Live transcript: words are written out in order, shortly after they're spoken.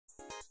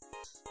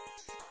Hey,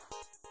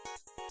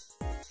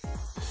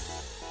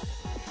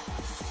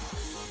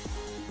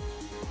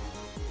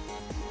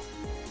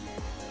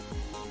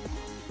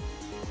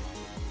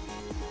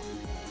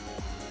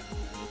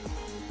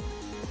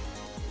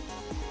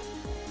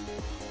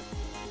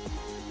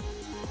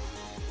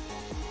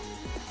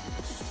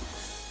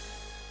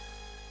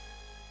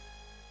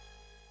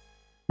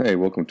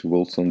 welcome to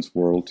Wilson's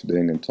World. Today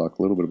I'm going to talk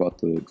a little bit about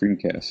the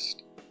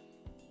Dreamcast.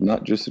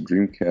 Not just a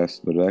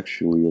Dreamcast, but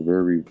actually a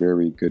very,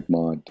 very good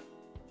mod.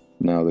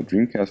 Now, the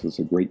Dreamcast was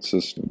a great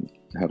system.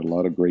 It had a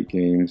lot of great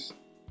games.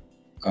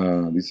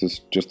 These are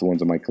just the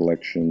ones in my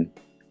collection.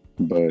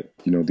 But,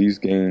 you know, these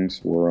games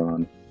were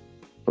on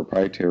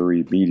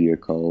proprietary media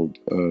called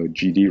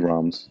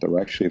GD-ROMs. They were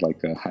actually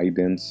like a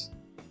high-dense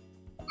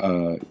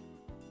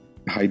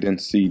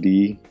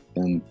CD,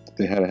 and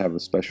they had to have a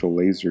special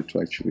laser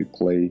to actually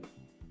play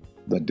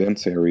the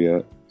dense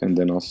area, and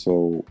then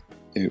also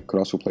it could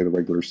also play the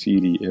regular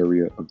CD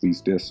area of these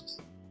discs.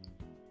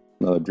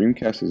 Now, the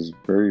Dreamcast is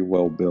very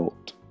well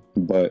built,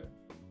 but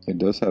it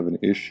does have an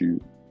issue.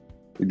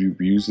 If you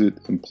use it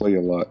and play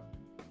a lot,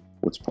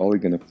 what's probably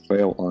going to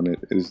fail on it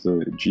is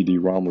the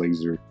GD-ROM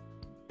laser.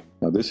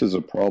 Now, this is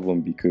a problem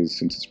because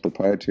since it's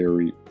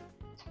proprietary,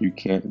 you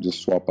can't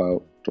just swap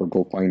out or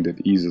go find it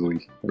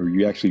easily, or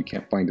you actually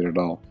can't find it at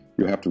all.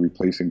 You'll have to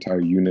replace the entire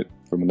unit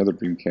from another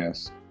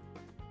Dreamcast.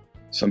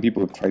 Some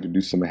people have tried to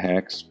do some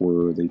hacks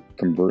where they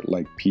convert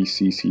like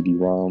PC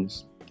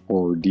CD-ROMs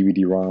or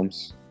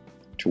DVD-ROMs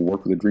to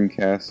work with the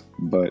Dreamcast,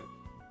 but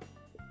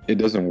it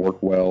doesn't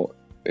work well.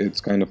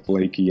 It's kind of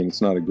flaky and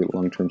it's not a good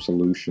long-term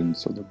solution.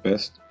 So the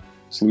best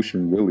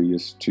solution really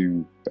is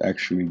to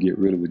actually get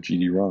rid of the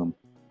GD-ROM.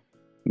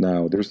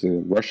 Now, there's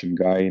a Russian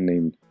guy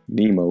named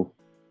Mnemo,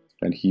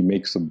 and he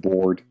makes a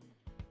board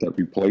that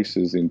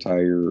replaces the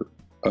entire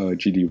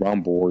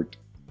GD-ROM board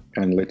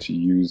and lets you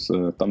use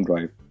a thumb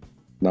drive.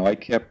 Now, I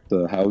kept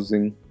the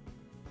housing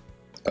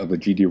of a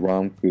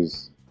GD-ROM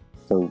because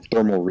for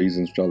thermal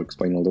reasons, which I'll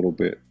explain in a little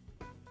bit.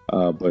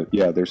 But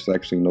yeah, there's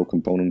actually no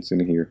components in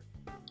here.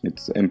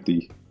 It's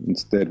empty.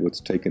 Instead, what's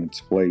taken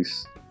its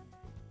place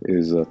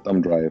is a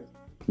thumb drive.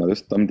 Now,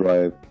 this thumb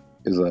drive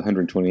is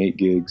 128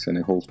 gigs and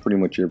it holds pretty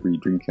much every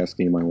Dreamcast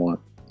game I want.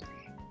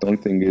 The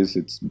only thing is,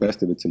 it's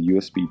best if it's a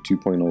USB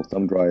 2.0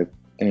 thumb drive,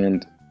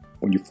 and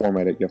when you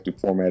format it, you have to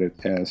format it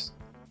as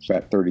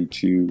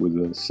FAT32 with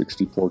a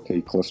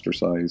 64K cluster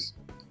size.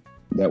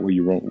 That way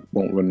you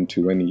won't run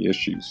into any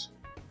issues.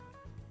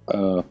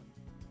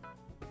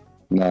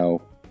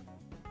 Now,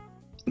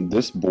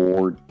 this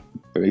board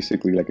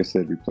basically, like I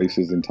said,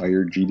 replaces the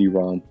entire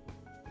GD-ROM,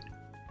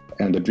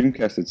 and the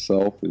Dreamcast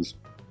itself is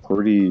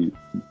pretty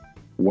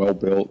well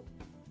built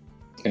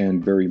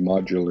and very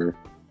modular.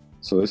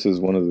 So this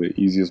is one of the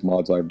easiest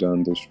mods I've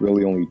done. There's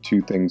really only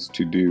two things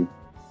to do,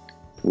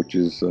 which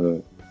is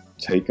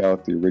take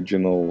out the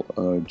original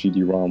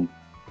GD-ROM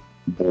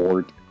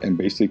board and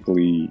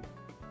basically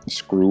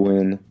screw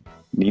in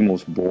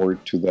Mnemo's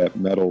board to that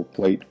metal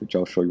plate, which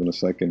I'll show you in a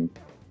second.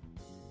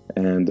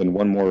 And then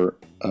one more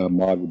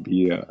mod would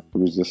be a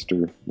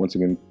resistor, once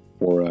again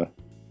for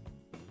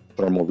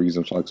thermal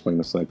reasons I'll explain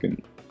in a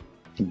second.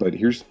 But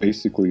here's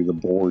basically the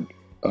board.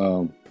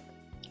 Well,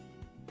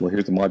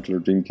 here's the modular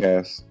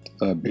Dreamcast.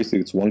 Basically,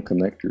 it's one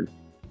connector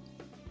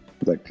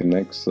that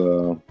connects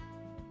the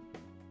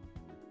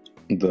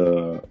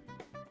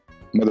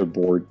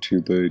motherboard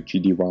to the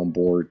GD-ROM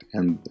board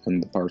and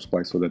the power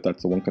supply, so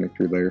that's the one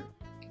connector there.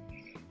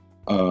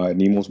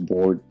 Mnemo's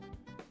board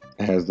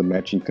has the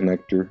matching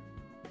connector.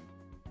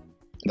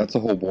 That's the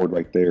whole board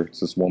right there. It's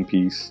just one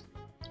piece.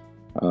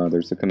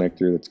 There's the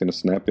connector that's going to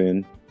snap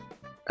in,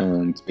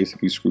 and it's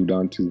basically screwed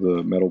onto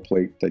the metal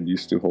plate that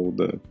used to hold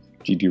the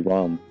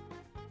GD-ROM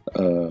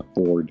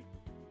board.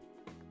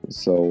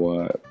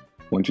 So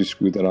once you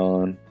screw that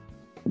on,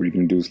 what you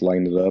can do is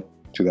line it up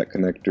to that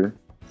connector.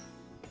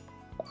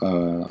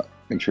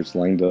 Make sure it's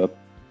lined up,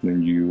 and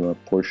then you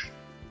push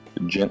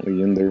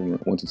gently in there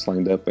once it's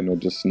lined up, and it'll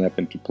just snap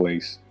into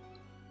place.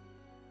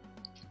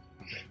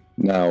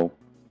 Now,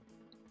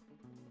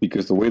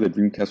 because the way the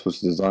Dreamcast was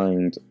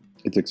designed,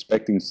 it's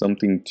expecting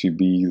something to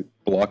be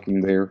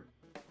blocking there.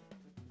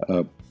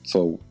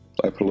 So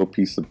I put a little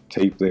piece of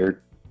tape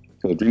there.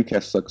 So the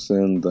Dreamcast sucks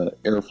in the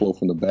airflow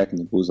from the back and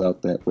it goes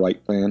out that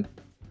right fan.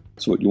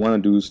 So what you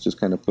want to do is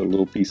just kind of put a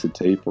little piece of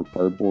tape or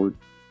cardboard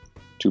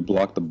to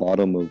block the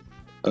bottom of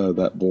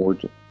that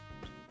board.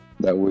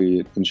 That way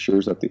it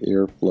ensures that the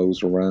air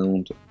flows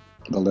around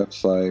the left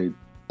side,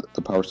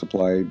 the power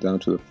supply, down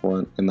to the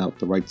front and out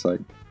the right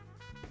side.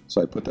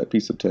 So I put that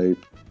piece of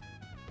tape.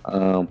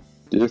 The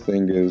other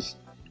thing is,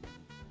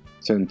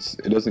 since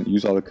it doesn't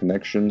use all the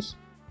connections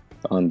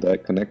on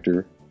that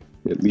connector,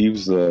 it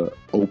leaves the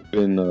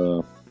open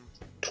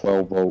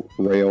 12-volt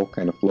rail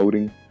kind of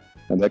floating,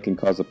 and that can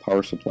cause the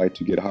power supply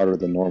to get hotter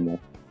than normal.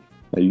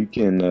 Now you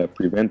can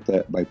prevent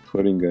that by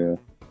putting a,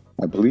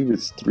 I believe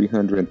it's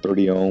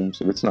 330 ohms.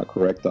 If it's not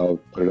correct,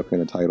 I'll put it up in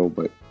the title,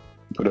 but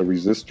put a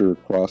resistor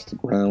across the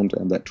ground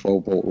and that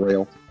 12-volt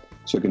rail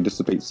so it can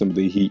dissipate some of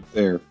the heat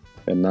there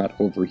and not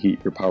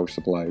overheat your power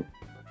supply.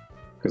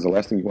 because the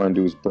last thing you want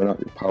to do is burn out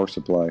your power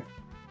supply,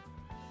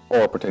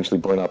 or potentially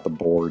burn out the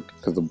board,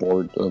 because the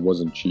board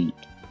wasn't cheap,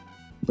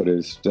 but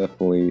it's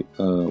definitely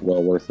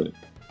well worth it.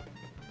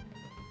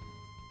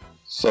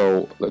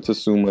 So let's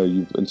assume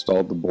you've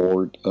installed the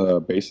board.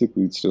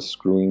 Basically it's just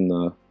screwing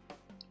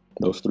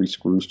those 3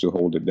 screws to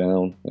hold it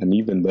down, and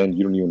even then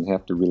you don't even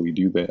have to really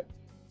do that,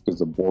 because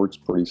the board's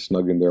pretty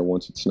snug in there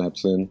once it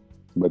snaps in.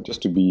 But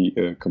just to be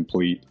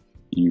complete,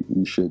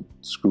 you should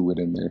screw it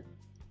in there.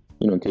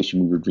 You know, in case you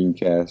move your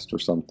Dreamcast or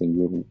something,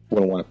 you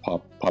wouldn't want it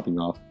popping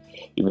off,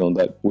 even though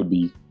that would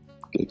be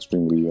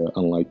extremely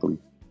unlikely.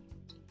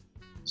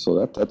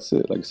 So that's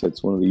it. Like I said,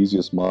 it's one of the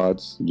easiest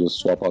mods. You just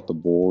swap out the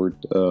board,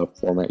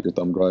 format your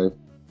thumb drive,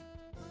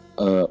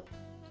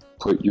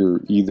 put your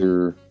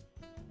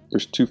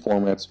there's 2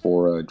 formats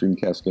for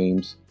Dreamcast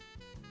games.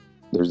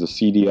 There's the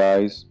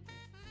CDIs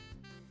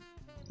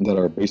that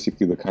are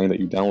basically the kind that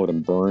you download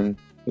and burn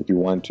if you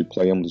want to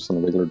play them just on a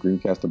regular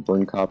Dreamcast, the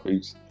burn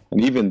copies.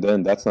 And even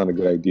then, that's not a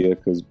good idea,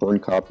 because burn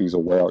copies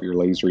will wear out your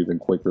laser even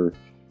quicker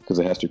because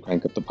it has to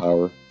crank up the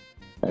power.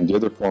 And the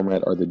other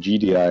format are the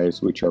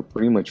GDIs, which are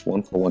pretty much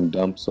one-for-one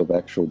dumps of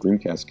actual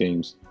Dreamcast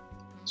games.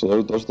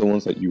 So those are the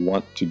ones that you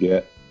want to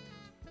get,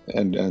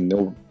 and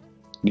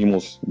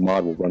Mnemo's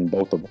mod will run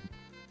both of them.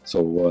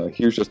 So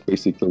here's just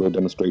basically a little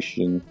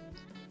demonstration.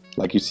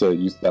 Like you said,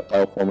 that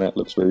file format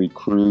looks very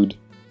crude,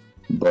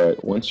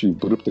 but once you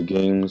boot up the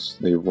games,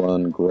 they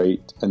run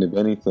great. And if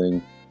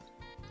anything,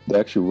 they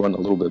actually run a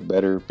little bit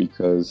better,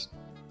 because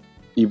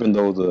even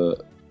though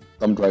the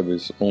thumb drive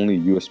is only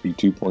USB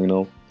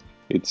 2.0,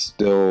 it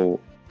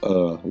still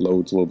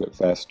loads a little bit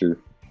faster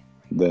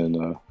than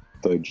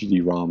the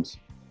GD-ROMs.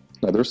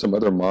 Now there's some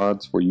other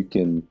mods where you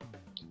can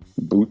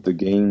boot the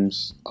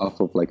games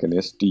off of like an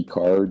SD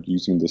card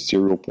using the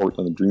serial port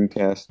on the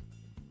Dreamcast,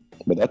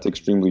 but that's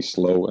extremely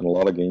slow and a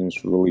lot of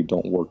games really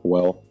don't work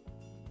well.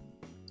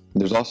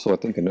 There's also, I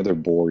think, another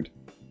board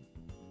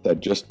that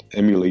just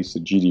emulates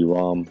the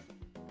GD-ROM.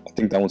 I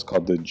think that one's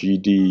called the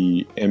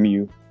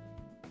GD-EMU,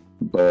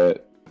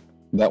 but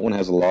that one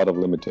has a lot of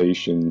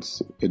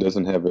limitations. It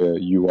doesn't have a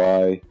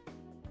UI.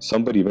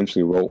 Somebody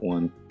eventually wrote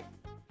one,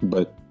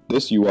 but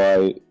this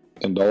UI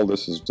and all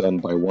this is done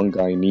by one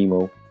guy,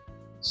 Mnemo.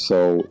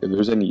 So if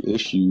there's any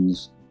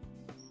issues,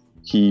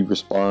 he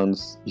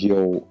responds.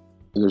 If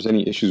there's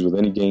any issues with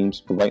any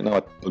games, but right now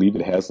I believe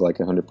it has like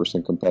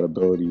 100%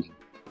 compatibility.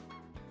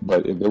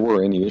 But if there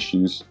were any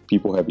issues,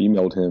 people have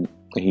emailed him,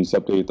 and he's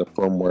updated the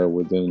firmware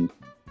within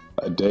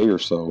a day or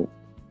so.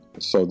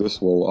 So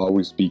this will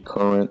always be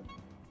current.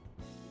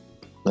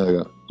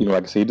 You know,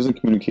 like I say, he doesn't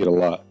communicate a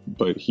lot,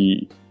 but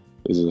he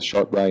is a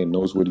sharp guy and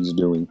knows what he's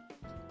doing.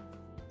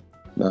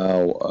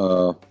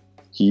 Now,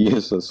 he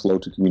is slow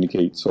to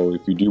communicate, so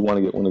if you do want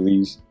to get one of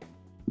these,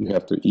 you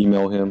have to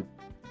email him.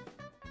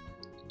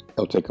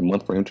 It'll take a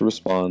month for him to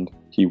respond.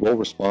 He will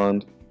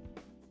respond,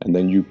 and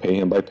then you pay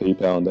him by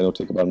PayPal, and then it'll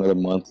take about another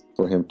month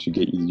for him to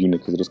get you the unit,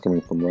 because it is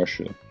coming from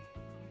Russia.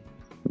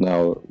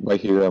 Now,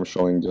 right here, I'm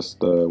showing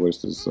just what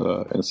is this,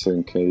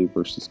 SNK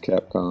versus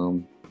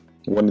Capcom.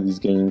 One of these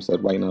games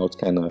that right now it's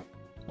kind of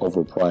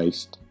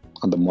overpriced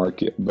on the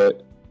market,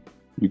 but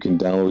you can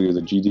download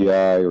either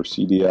GDI or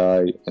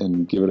CDI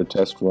and give it a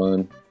test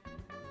run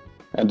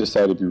and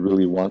decide if you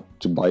really want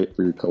to buy it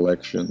for your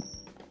collection.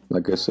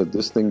 Like I said,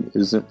 this thing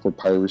isn't for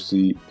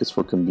piracy, it's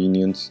for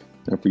convenience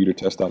and for you to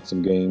test out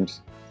some games.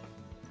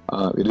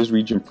 It is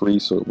region free,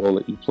 so it will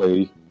let you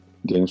play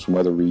games from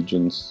other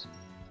regions.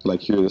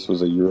 Like here, this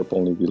was a Europe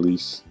only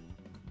release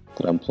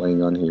that I'm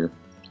playing on here.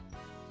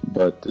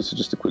 But this is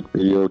just a quick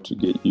video to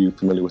get you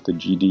familiar with the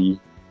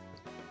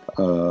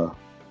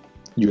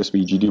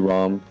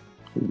USB-GDROM,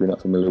 if you're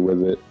not familiar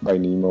with it, by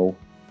Mnemo,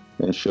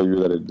 and show you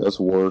that it does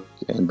work,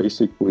 and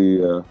basically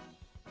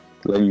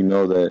letting you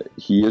know that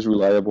he is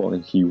reliable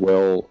and he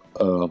will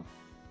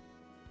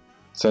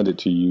send it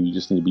to you. You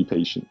just need to be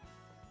patient.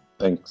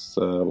 Thanks,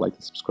 like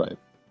and subscribe.